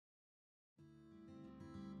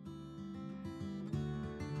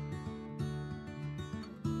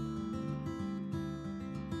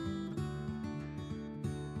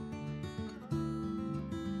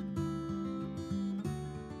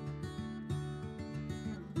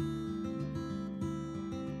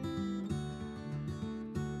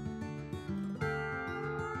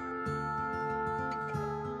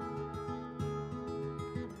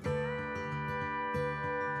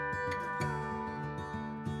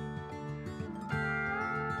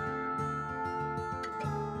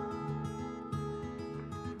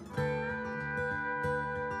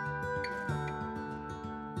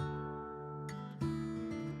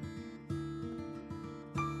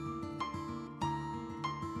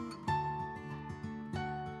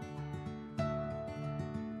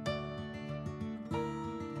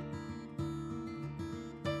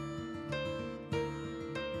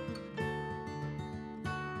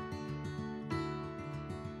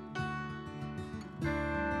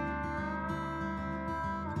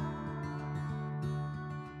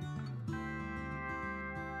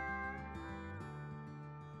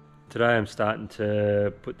Today I'm starting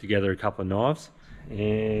to put together a couple of knives,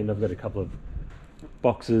 and I've got a couple of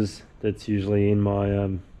boxes that's usually in my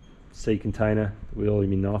sea container with all of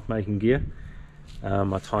my knife making gear,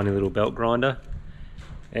 my tiny little belt grinder,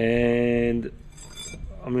 and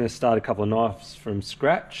I'm going to start a couple of knives from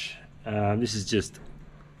scratch. This is just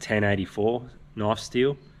 1084 knife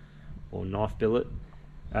steel or knife billet.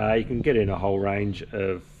 You can get it in a whole range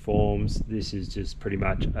of forms. This is just pretty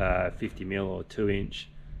much 50mm or 2-inch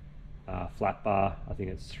flat bar. I think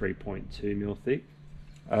it's 3.2mm thick.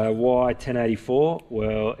 Y2EP16,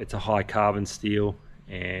 well, it's a high carbon steel,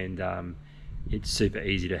 and it's super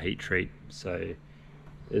easy to heat treat, so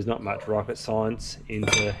there's not much rocket science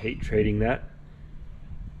into heat treating that.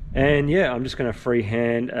 And yeah, I'm just going to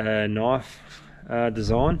freehand a knife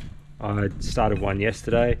design. I started one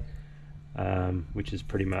yesterday, which is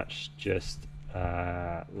pretty much just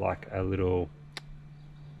like a little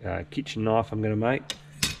kitchen knife I'm going to make.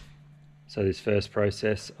 So this first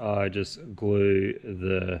process, I just glue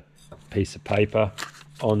the piece of paper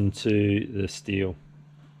onto the steel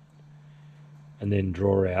and then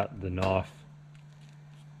draw out the knife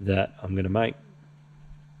that I'm going to make.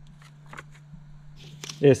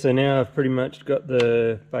 Yeah, so now I've pretty much got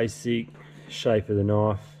the basic shape of the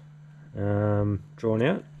knife drawn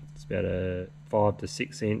out. It's about a 5 to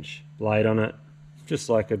 6 inch blade on it, just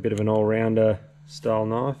like a bit of an all-rounder style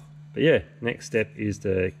knife. But yeah, next step is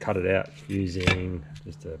to cut it out using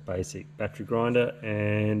just a basic battery grinder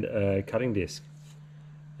and a cutting disc,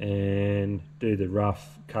 and do the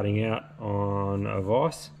rough cutting out on a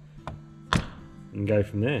vise and go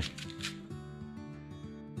from there.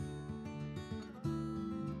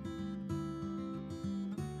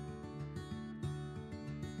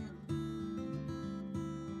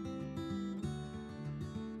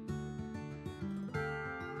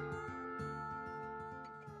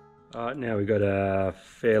 Alright, now we've got a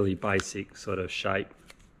fairly basic sort of shape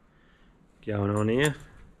going on here,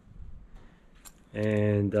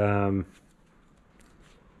 and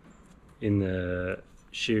in the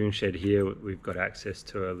shearing shed here we've got access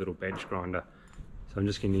to a little bench grinder, so I'm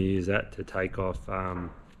just going to use that to take off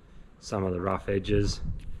some of the rough edges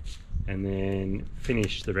and then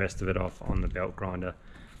finish the rest of it off on the belt grinder.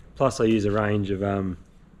 Plus I use a range of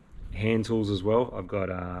hand tools as well. I've got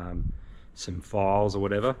some files or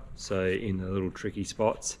whatever, so in the little tricky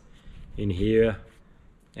spots in here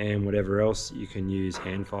and whatever else, you can use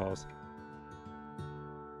hand files.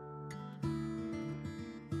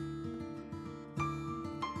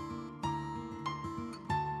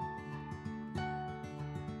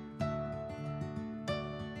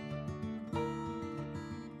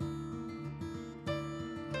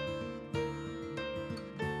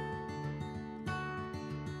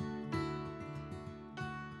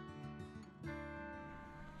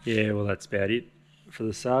 Yeah, well, that's about it for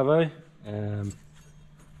the Savo. I'm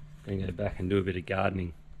going to go back and do a bit of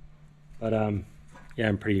gardening, but yeah,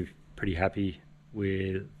 I'm pretty happy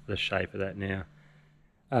with the shape of that now.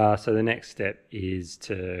 So the next step is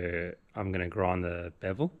I'm going to grind the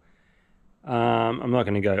bevel. I'm not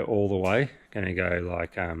going to go all the way. I'm going to go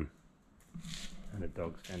like and the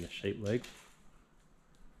dog's found the sheep leg.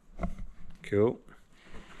 Cool.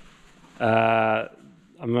 I'm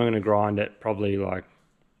not going to grind it probably like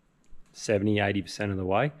 70-80% of the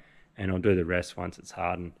way, and I'll do the rest once it's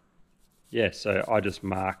hardened. Yeah, so I just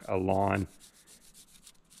mark a line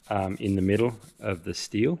in the middle of the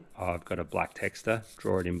steel. I've got a black texture,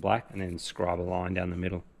 draw it in black, and then scribe a line down the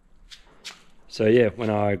middle. So yeah, when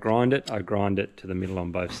I grind it to the middle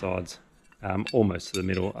on both sides, almost to the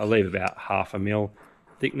middle. I leave about 1/2 mil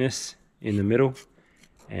thickness in the middle,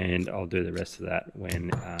 and I'll do the rest of that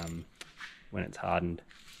when it's hardened.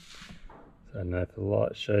 I don't know if the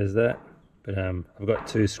light shows that, but I've got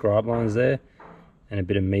 2 scribe lines there and a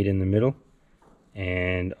bit of meat in the middle,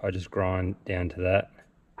 and I just grind down to that,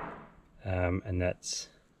 and that's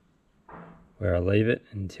where I leave it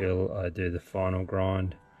until I do the final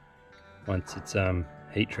grind once it's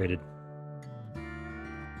heat treated.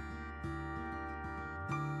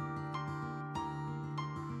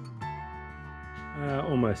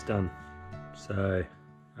 Almost done, so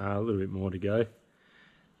a little bit more to go.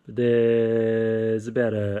 But there's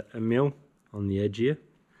about a mil on the edge here,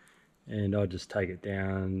 and I'll just take it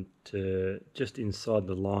down to just inside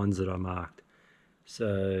the lines that I marked.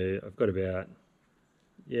 So I've got about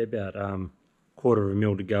 1/4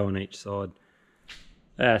 mil to go on each side.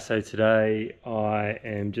 So today I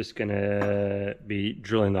am just going to be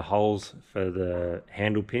drilling the holes for the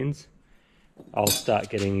handle pins. I'll start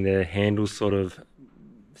getting the handles sort of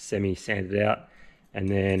semi-sanded out, and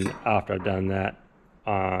then after I've done that,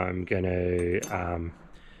 I'm going to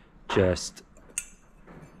just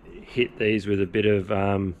hit these with a bit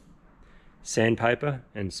of sandpaper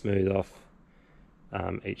and smooth off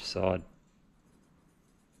each side.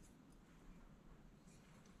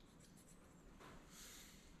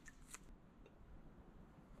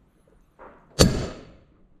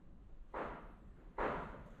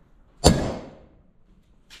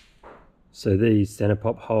 So these center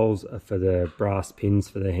pop holes are for the brass pins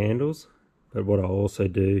for the handles, but what I also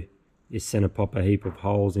do is center pop a heap of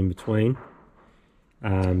holes in between.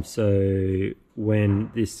 So when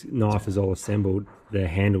this knife is all assembled, the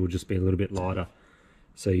handle will just be a little bit lighter.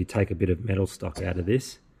 So you take a bit of metal stock out of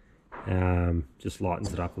this, just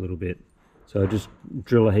lightens it up a little bit. So I just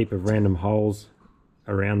drill a heap of random holes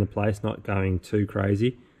around the place, not going too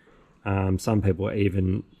crazy. Some people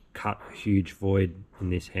even cut a huge void in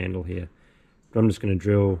this handle here. But I'm just going to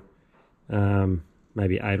drill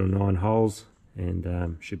maybe 8 or 9 holes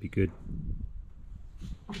and should be good.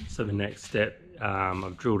 So the next step,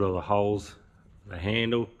 I've drilled all the holes for the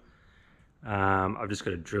handle. I've just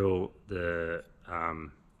got to drill the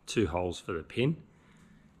 2 holes for the pin,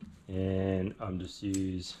 and I'm just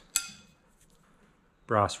use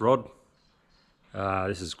brass rod.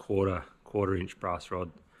 This is quarter inch brass rod.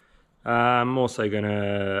 I'm also going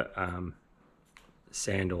to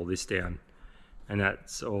sand all this down, and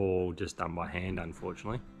that's all just done by hand,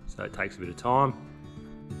 unfortunately, so it takes a bit of time.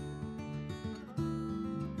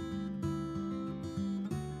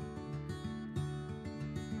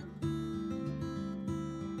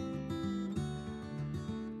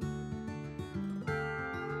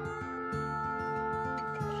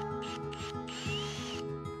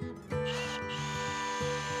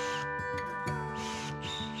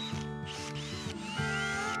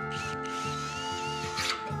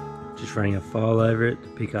 Just running a file over it to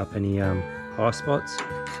pick up any high spots.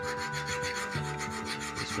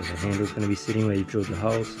 Just where the handle's going to be sitting, where you've drilled the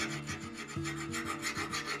holes. This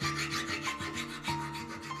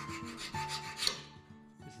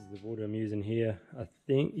is the wood I'm using here. I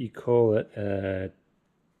think you call it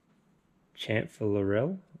chamfer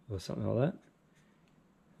laurel or something like that.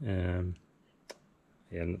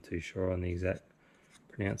 Yeah, I'm not too sure on the exact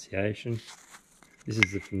pronunciation. This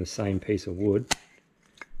is from the same piece of wood.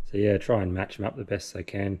 So yeah, try and match them up the best I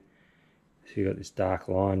can. So you've got this dark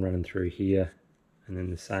line running through here, and then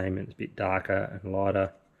the same, and it's a bit darker and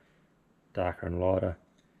lighter, darker and lighter.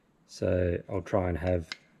 So I'll try and have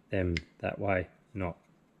them that way, not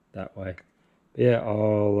that way. But yeah,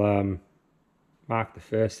 I'll mark the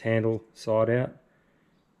first handle side out,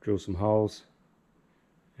 drill some holes,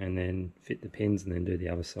 and then fit the pins, and then do the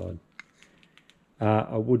other side.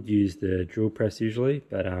 I would use the drill press usually,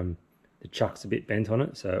 but the chuck's a bit bent on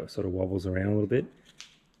it, so it sort of wobbles around a little bit.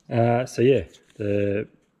 So yeah, the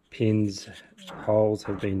pins, holes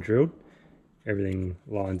have been drilled. Everything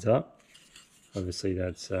lines up. Obviously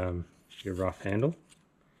that's your rough handle.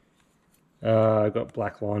 I've got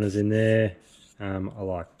black liners in there. I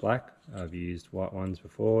like black. I've used white ones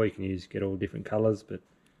before. You can get all different colours, but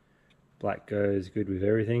black goes good with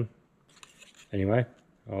everything. Anyway,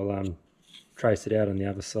 I'll trace it out on the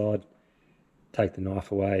other side, take the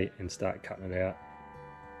knife away and start cutting it out.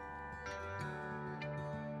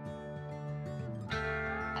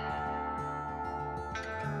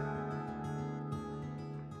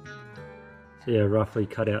 So yeah, roughly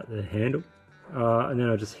cut out the handle, and then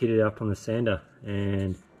I'll just hit it up on the sander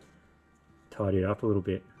and tidy it up a little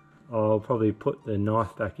bit. I'll probably put the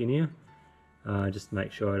knife back in here, just to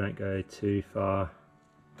make sure I don't go too far.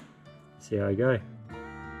 See how I go.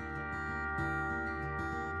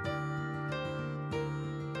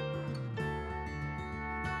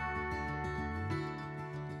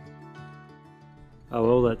 Oh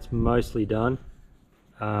well, that's mostly done.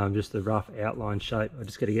 Just the rough outline shape. I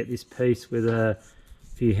just got to get this piece with a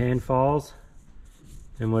few hand files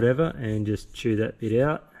and whatever, and just chew that bit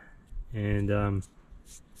out, and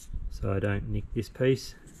so I don't nick this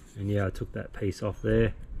piece. And yeah, I took that piece off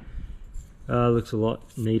there. Looks a lot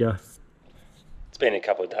neater. It's been a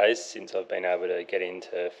couple of days since I've been able to get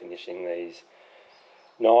into finishing these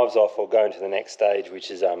knives off or going to the next stage,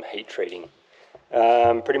 which is heat treating.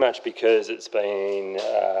 Pretty much because it's been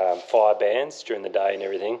fire bans during the day and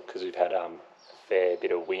everything, because we've had a fair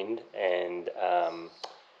bit of wind and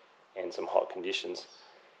some hot conditions.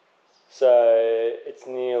 So it's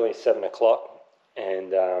nearly 7 o'clock,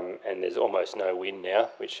 and there's almost no wind now,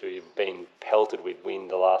 which we've been pelted with wind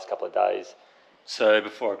the last couple of days. So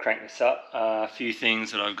before I crank this up, a few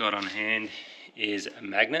things that I've got on hand is a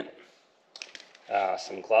magnet,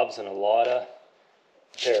 some gloves and a lighter,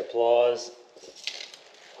 a pair of pliers.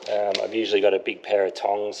 I've usually got a big pair of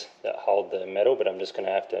tongs that hold the metal, but I'm just going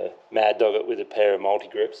to have to mad dog it with a pair of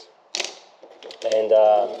multi-grips. And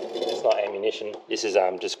it's not ammunition, this is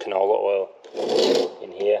just canola oil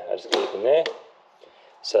in here. I just keep it in there.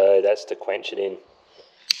 So that's to quench it in.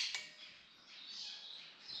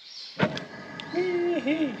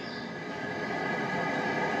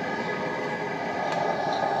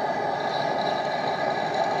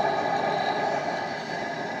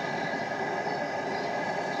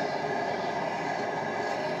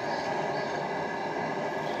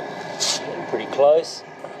 Getting pretty close.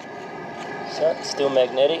 So it's still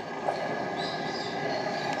magnetic.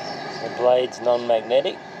 The blade's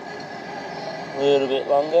non-magnetic. A little bit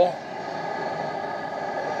longer.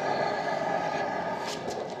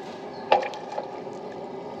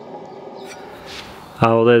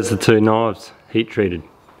 Oh, well, there's the two knives, heat treated.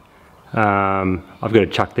 I've got to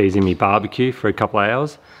chuck these in my barbecue for a couple of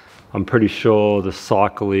hours. I'm pretty sure the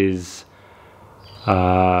cycle is 2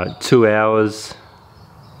 hours.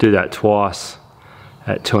 Do that twice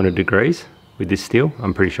at 200 degrees with this steel.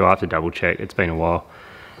 I'm pretty sure I have to double check, it's been a while.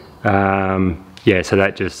 Yeah, so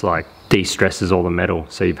that just like de-stresses all the metal.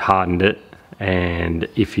 So you've hardened it, and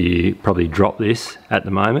if you probably drop this at the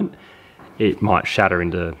moment, it might shatter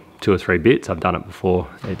into 2 or 3 bits. I've done it before.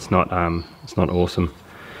 It's not awesome.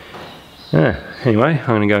 Yeah, anyway, I'm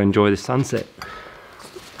gonna go enjoy the sunset.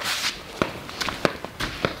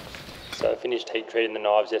 So I finished heat treating the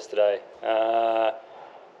knives yesterday.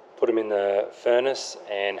 Put them in the furnace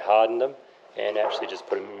and hardened them, and actually just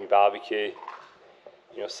put them in my barbecue.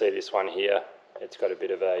 You'll see this one here. It's got a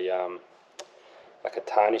bit of a like a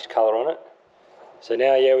tarnished colour on it. So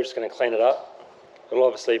now, yeah, we're just going to clean it up. It'll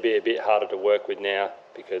obviously be a bit harder to work with now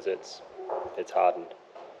because it's hardened.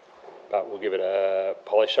 But we'll give it a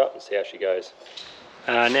polish up and see how she goes.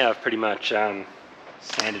 Now I've pretty much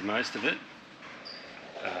sanded most of it.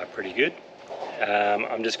 Pretty good.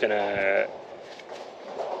 I'm just going to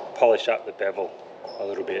polish up the bevel a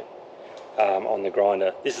little bit on the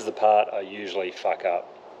grinder. This is the part I usually fuck up.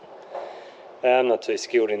 I'm not too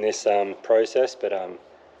skilled in this process, but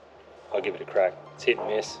I'll give it a crack. It's hit and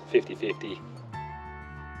miss, 50-50.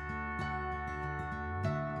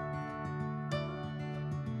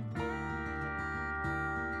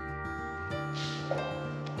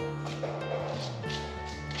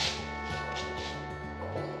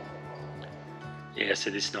 Yeah,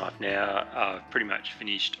 so this knife now, I've pretty much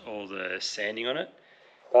finished all the sanding on it.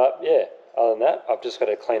 But yeah, other than that, I've just got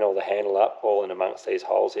to clean all the handle up, all in amongst these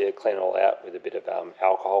holes here, clean it all out with a bit of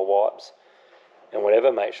alcohol wipes and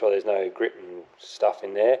whatever, make sure there's no grit and stuff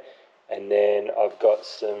in there. And then I've got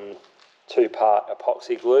some 2-part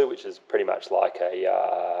epoxy glue, which is pretty much like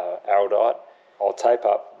a araldite. I'll tape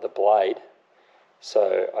up the blade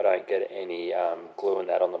so I don't get any glue in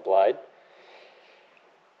that on the blade.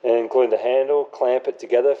 And glue the handle, clamp it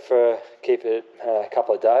together keep it a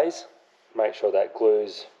couple of days. Make sure that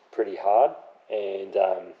glue's pretty hard, and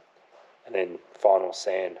then final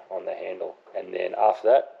sand on the handle. And then after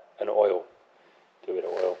that, an oil. Do a bit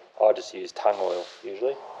of oil. I just use tung oil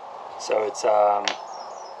usually. So it's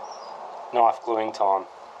knife gluing time.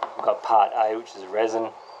 I've got part A, which is resin,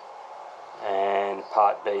 and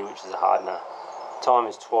part B, which is a hardener. Time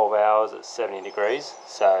is 12 hours at 70 degrees,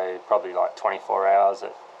 so probably like 24 hours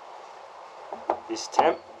at this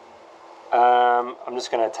temp. I'm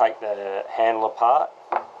just going to take the handle apart.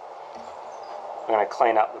 I'm going to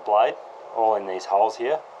clean up the blade, all in these holes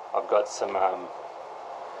here. I've got some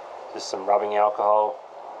just some rubbing alcohol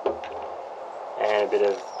and a bit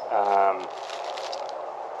of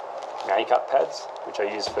makeup pads, which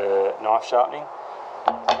I use for knife sharpening,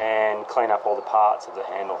 and clean up all the parts of the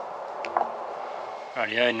handle.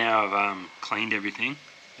 Rightio, now I've cleaned everything.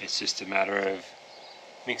 It's just a matter of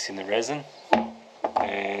mixing the resin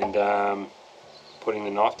and putting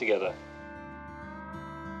the knife together.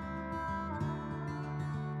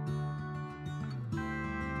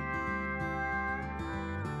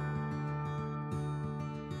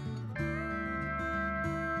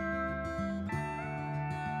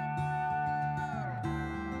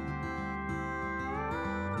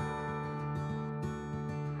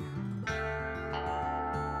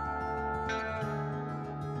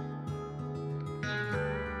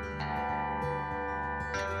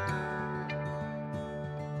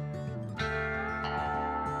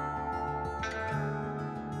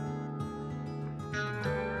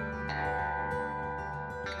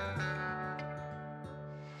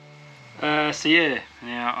 So yeah,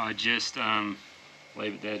 now I just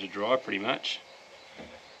leave it there to dry pretty much.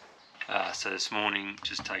 So this morning,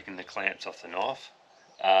 just taking the clamps off the knife.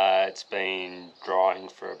 It's been drying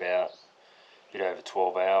for about a bit over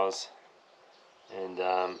 12 hours, and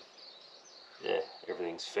yeah,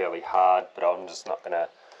 everything's fairly hard, but I'm just not gonna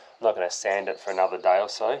I'm not going to sand it for another day or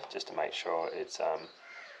so, just to make sure it's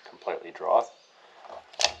completely dry.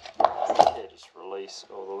 Yeah, just release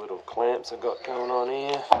all the little clamps I've got going on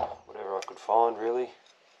here, whatever I could find really.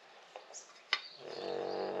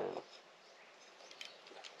 And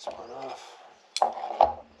this one off.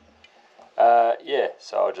 Yeah,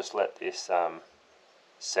 so I'll just let this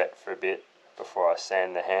set for a bit before I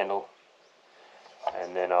sand the handle,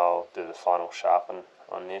 and then I'll do the final sharpen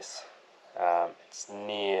on this. It's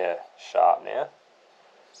near sharp now.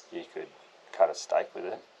 You could cut a steak with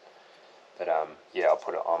it, but yeah, I'll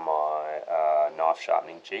put it on my knife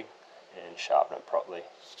sharpening jig and sharpen it properly.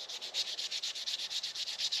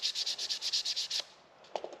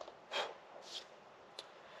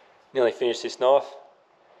 Nearly finished this knife.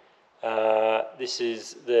 This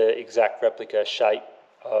is the exact replica shape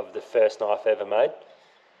of the first knife I ever made.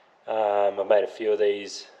 I've made a few of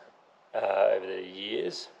these over the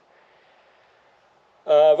years.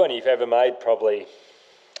 I've only ever made probably,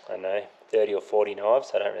 I don't know, 30 or 40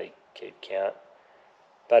 knives. I don't really keep count.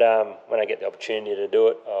 But when I get the opportunity to do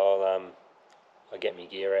it, I'll get my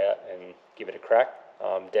gear out and give it a crack.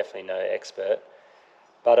 I'm definitely no expert.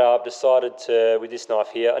 But I've decided to, with this knife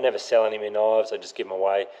here, I never sell any of my knives, I just give them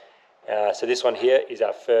away. So this one here is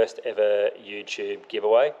our first ever YouTube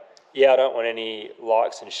giveaway. Yeah, I don't want any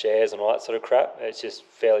likes and shares and all that sort of crap. It's just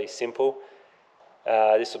fairly simple.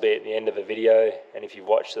 This will be at the end of a video, and if you've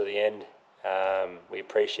watched to the end, we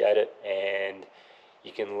appreciate it. And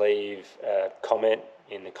you can leave a comment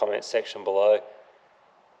in the comment section below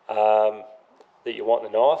that you want the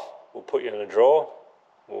knife. We'll put you in a draw.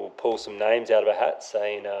 We'll pull some names out of a hat,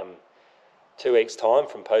 say in 2 weeks' time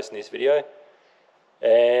from posting this video.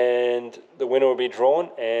 And the winner will be drawn,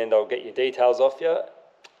 and I'll get your details off you,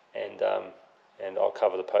 and I'll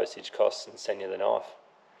cover the postage costs and send you the knife.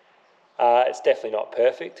 It's definitely not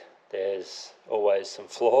perfect. There's always some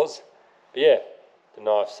flaws, but yeah, the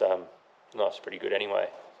knife's pretty good anyway.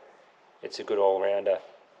 It's a good all-rounder.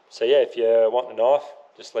 So yeah, if you want the knife,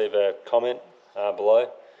 just leave a comment below,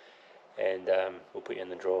 and we'll put you in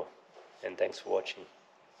the draw. And thanks for watching.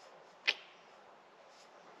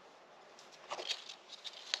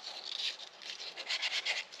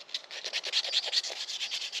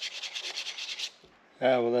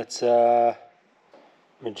 Well, that's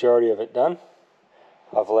majority of it done.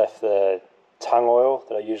 I've left the tongue oil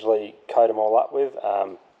that I usually coat them all up with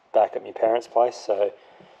back at my parents' place, so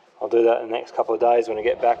I'll do that in the next couple of days when I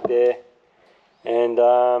get back there, and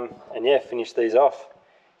yeah, finish these off.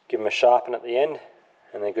 Give them a sharpen at the end,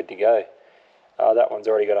 and they're good to go. That one's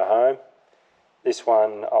already got a home. This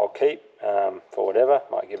one I'll keep for whatever.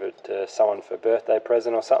 Might give it to someone for a birthday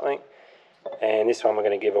present or something. And this one we're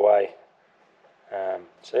going to give away.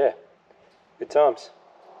 So yeah, good times.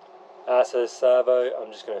 So the Savo,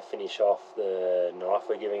 I'm just going to finish off the knife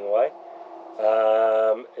we're giving away.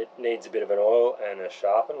 It needs a bit of an oil and a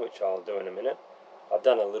sharpen, which I'll do in a minute. I've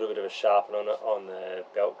done a little bit of a sharpen on it on the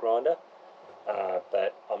belt grinder,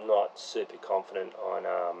 but I'm not super confident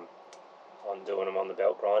on doing them on the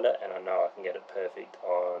belt grinder, and I know I can get it perfect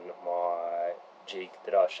on my jig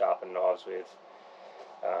that I sharpen knives with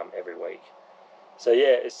every week. So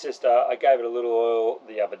yeah, it's just I gave it a little oil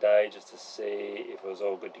the other day just to see if it was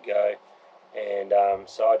all good to go, and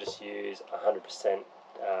so I just use 100%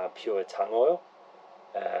 pure tongue oil.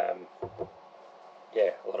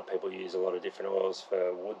 Yeah, a lot of people use a lot of different oils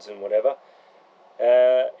for woods and whatever.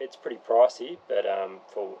 It's pretty pricey, but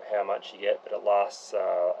for how much you get, but it lasts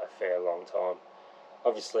a fair long time.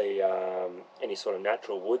 Obviously, any sort of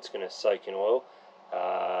natural wood's going to soak in oil,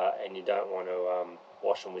 and you don't want to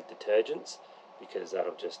wash them with detergents, because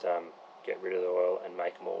that'll just get rid of the oil and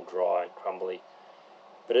make them all dry and crumbly.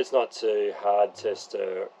 But it's not too hard just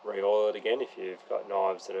to re-oil it again if you've got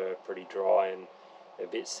knives that are pretty dry and a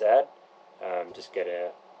bit sad. Just get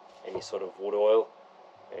any sort of wood oil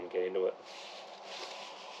and get into it.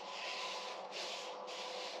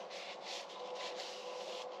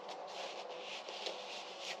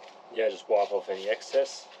 Yeah, just wipe off any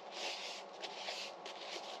excess.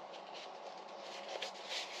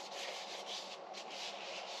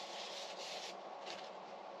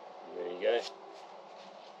 There you go.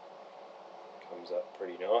 Comes up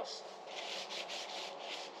pretty nice.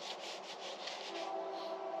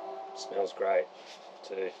 Smells great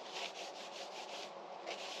too.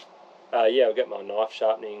 Yeah, I'll get my knife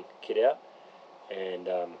sharpening kit out and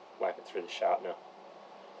whack it through the sharpener,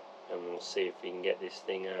 and we'll see if we can get this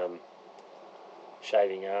thing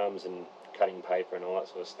shaving arms and cutting paper and all that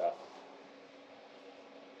sort of stuff.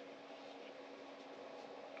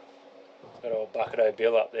 Got old Bucket-O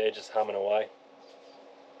Bill up there just humming away,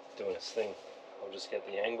 doing his thing. I'll just get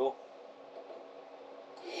the angle.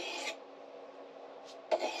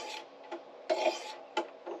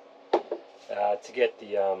 To get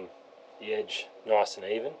the edge nice and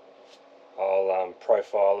even, I'll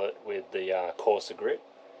profile it with the coarser grit.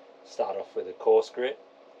 Start off with a coarse grit,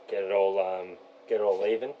 get it all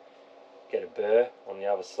even, get a burr on the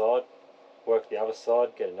other side, work the other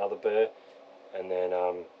side, get another burr, and then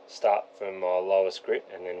start from my lowest grit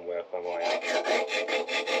and then work my way up.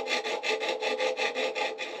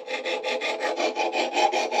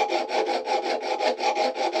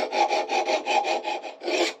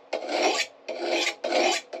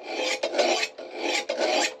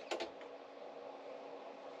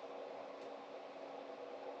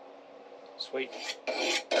 Sweet.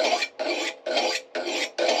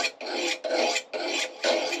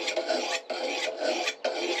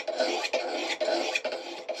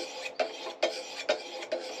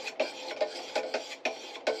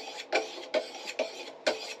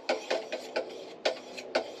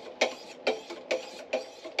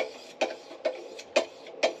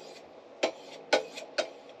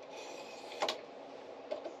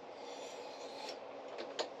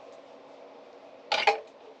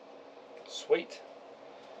 Sweet.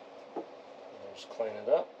 I'll just clean it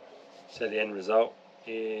up. So the end result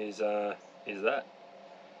is that.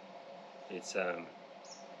 It's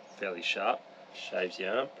fairly sharp. Shaves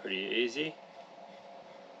your arm pretty easy.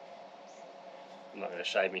 I'm not going to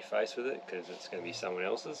shave my face with it because it's going to be someone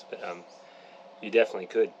else's, but you definitely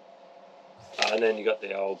could. And then you got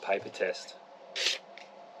the old paper test.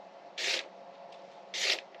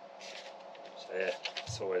 So yeah,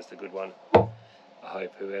 it's always the good one. I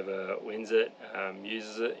hope whoever wins it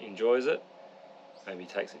uses it, enjoys it, maybe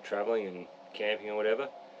takes it travelling and camping or whatever.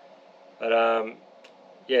 But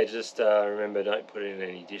yeah, just remember, don't put it in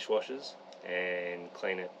any dishwashers and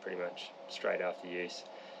clean it pretty much straight after use.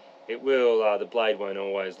 It will, the blade won't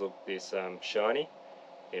always look this shiny.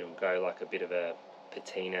 It'll go like a bit of a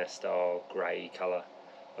patina style grey colour.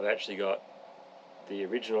 I've actually got the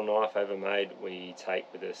original knife I ever made we take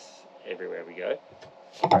with us everywhere we go.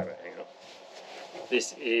 Hang on.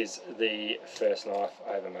 This is the first knife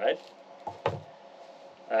I ever made,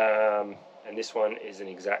 and this one is an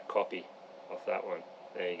exact copy of that one.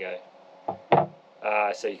 There you go.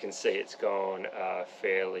 So you can see it's gone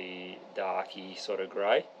fairly darky sort of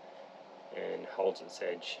grey and holds its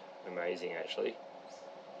edge amazing actually.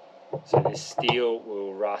 So this steel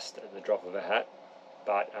will rust at the drop of a hat,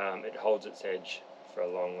 but it holds its edge for a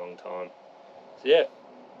long time. So yeah,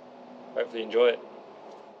 hopefully you enjoy it.